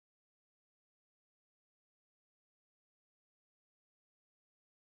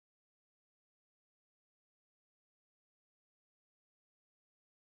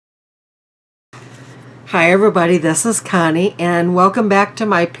Hi everybody, this is Connie and welcome back to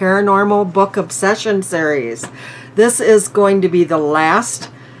my Paranormal Book Obsession series. This is going to be the last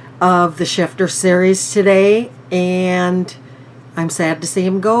of the Shifter series today, and I'm sad to see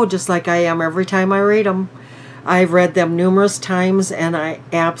them go, just like I am every time I read them. I've read them numerous times and I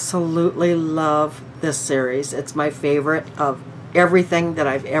absolutely love this series. It's my favorite of everything that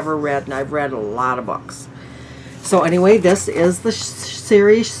I've ever read, and I've read a lot of books. So anyway, this is the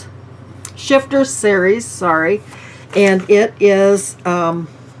Shifter series, sorry, and it is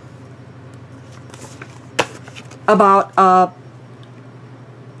about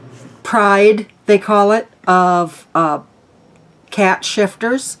pride, they call it, of cat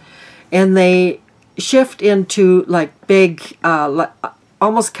shifters, and they shift into like big,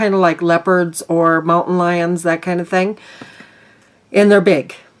 almost kind of like leopards or mountain lions, that kind of thing, and they're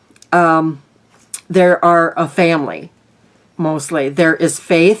big. There are a family. Mostly. There is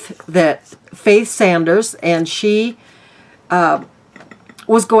Faith Sanders, and she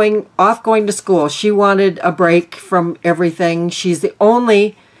was going to school. She wanted a break from everything. She's the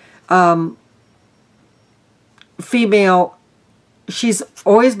only female, she's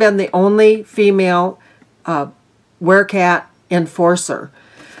always been the only female werecat enforcer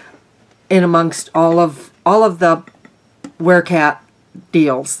in amongst all of the werecat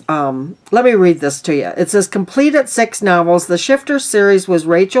deals. Let me read this to you. It says, complete at 6 novels, the Shifter series was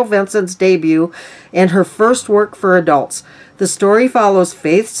Rachel Vincent's debut and her first work for adults. The story follows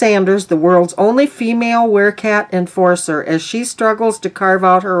Faith Sanders, the world's only female werecat enforcer, as she struggles to carve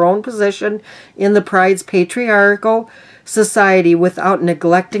out her own position in the Pride's patriarchal society without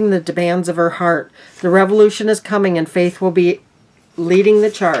neglecting the demands of her heart. The revolution is coming and Faith will be leading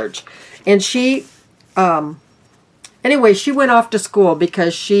the charge. And she anyway, she went off to school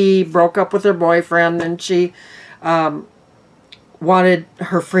because she broke up with her boyfriend and she wanted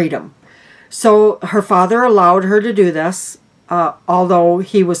her freedom. So her father allowed her to do this, although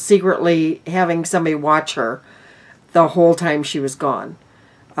he was secretly having somebody watch her the whole time she was gone.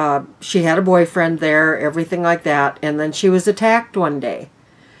 She had a boyfriend there, everything like that, and then she was attacked one day.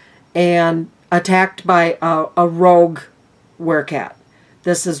 And attacked by a rogue werecat.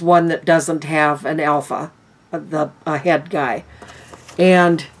 This is one that doesn't have an alpha. A head guy,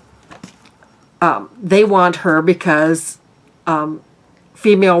 and they want her because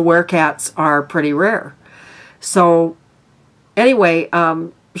female werecats are pretty rare. So anyway,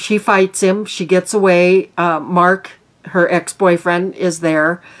 she fights him. She gets away. Mark, her ex-boyfriend, is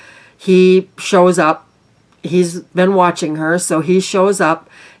there. He shows up. He's been watching her, so he shows up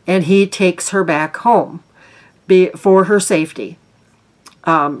and he takes her back home for her safety.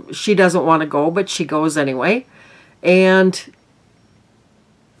 She doesn't want to go, but she goes anyway. And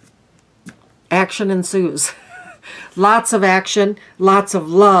action ensues. Lots of action, lots of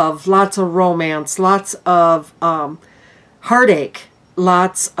love, lots of romance, lots of heartache,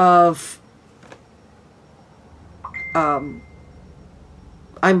 lots of I'm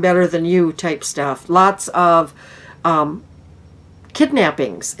better than you type stuff. Lots of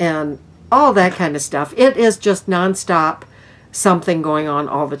kidnappings and all that kind of stuff. It is just nonstop. Something going on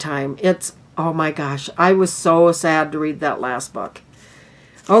all the time. It's, oh my gosh, I was so sad to read that last book.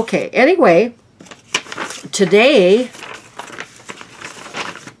 Okay, anyway, today,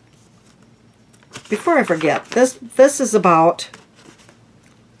 before I forget, this is about,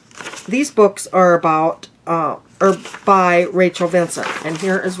 these books are about, or by Rachel Vincent. And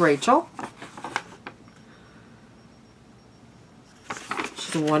here is Rachel.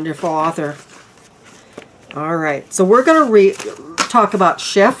 She's a wonderful author. All right, so we're going to talk about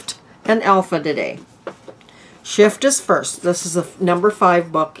Shift and Alpha today. Shift is first. This is a number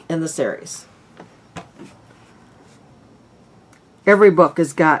 5 book in the series. Every book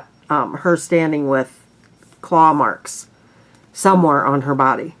has got her standing with claw marks somewhere on her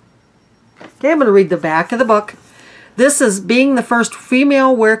body. Okay, I'm going to read the back of the book. This is, being the first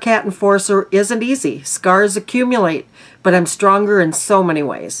female werecat enforcer isn't easy. Scars accumulate, but I'm stronger in so many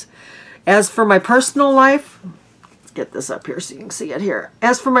ways. As for my personal life, let's get this up here so you can see it here.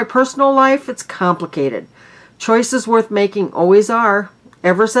 As for my personal life, it's complicated. Choices worth making always are.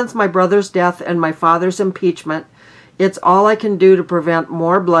 Ever since my brother's death and my father's impeachment, it's all I can do to prevent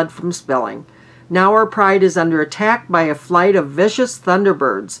more blood from spilling. Now our pride is under attack by a flight of vicious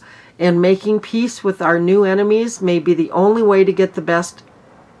thunderbirds, and making peace with our new enemies may be the only way to get the best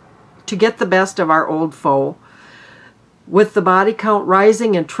of our old foe. With the body count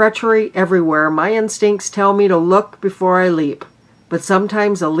rising and treachery everywhere, my instincts tell me to look before I leap. But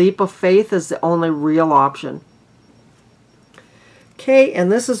sometimes a leap of faith is the only real option. Okay, and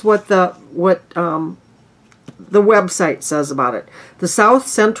this is what the website says about it. The South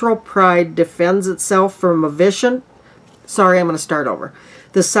Central Pride defends itself from a vicious... Sorry, I'm going to start over.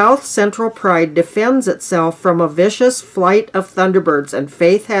 The South Central Pride defends itself from a vicious flight of thunderbirds, and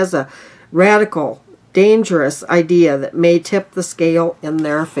Faith has a radical, dangerous idea that may tip the scale in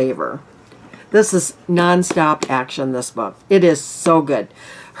their favor. This is nonstop action, this book. It is so good.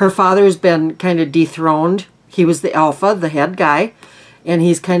 Her father's been kind of dethroned. He was the alpha, the head guy, and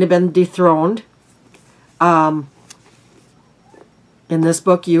he's kind of been dethroned. In this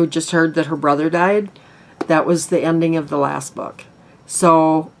book, you just heard that her brother died. That was the ending of the last book.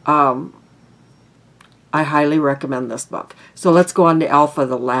 So, I highly recommend this book. So let's go on to Alpha,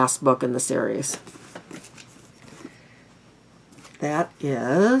 the last book in the series. That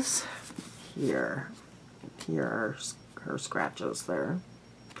is... Here are her scratches there.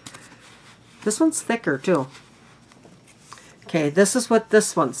 This one's thicker too. Okay, this is what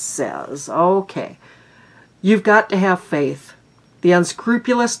this one says. Okay. You've got to have faith. The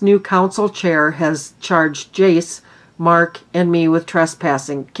unscrupulous new council chair has charged Jace, Mark, and me with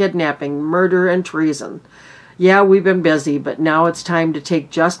trespassing, kidnapping, murder, and treason. Yeah, we've been busy, but now it's time to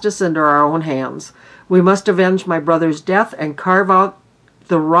take justice into our own hands. We must avenge my brother's death and carve out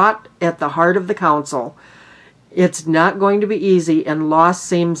the rot at the heart of the council. It's not going to be easy, and loss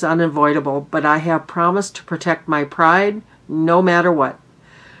seems unavoidable, but I have promised to protect my pride no matter what.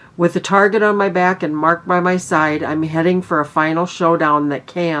 With the target on my back and Mark by my side, I'm heading for a final showdown that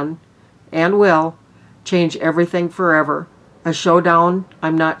can, and will, change everything forever. A showdown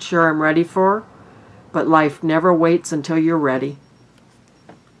I'm not sure I'm ready for, but life never waits until you're ready.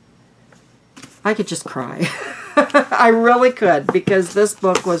 I could just cry. I really could, because this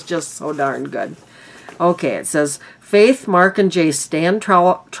book was just so darn good. Okay, it says, Faith, Mark, and Jace stand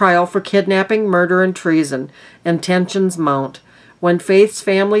trial for kidnapping, murder, and treason, and tensions mount. When Faith's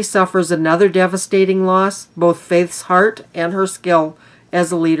family suffers another devastating loss, both Faith's heart and her skill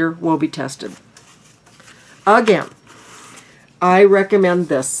as a leader will be tested. Again, I recommend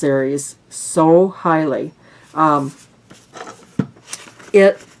this series so highly. I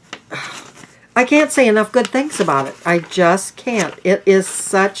can't say enough good things about it. I just can't. It is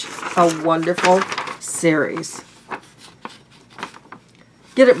such a wonderful series.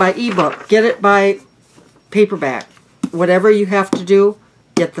 Get it by ebook. Get it by paperback. Whatever you have to do,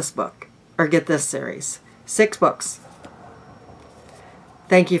 get this book. Or get this series. 6 books.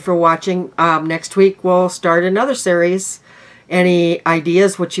 Thank you for watching. Next week we'll start another series. Any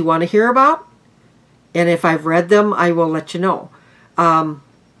ideas what you want to hear about? And if I've read them, I will let you know.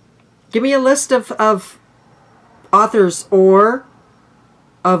 Give me a list of authors or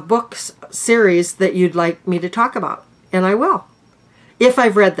of books, series that you'd like me to talk about. And I will. If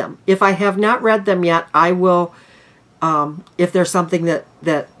I've read them. If I have not read them yet, I will, if there's something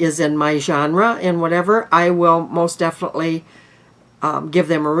that is in my genre and whatever, I will most definitely give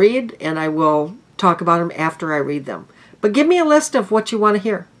them a read, and I will talk about them after I read them. But give me a list of what you want to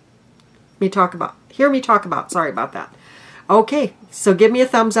hear me talk about. Sorry about that. Okay, so give me a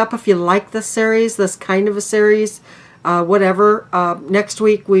thumbs up if you like this series, this kind of a series, whatever. Next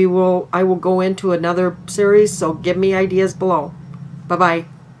week I will go into another series, so give me ideas below. Bye-bye.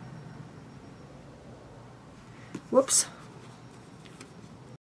 Whoops.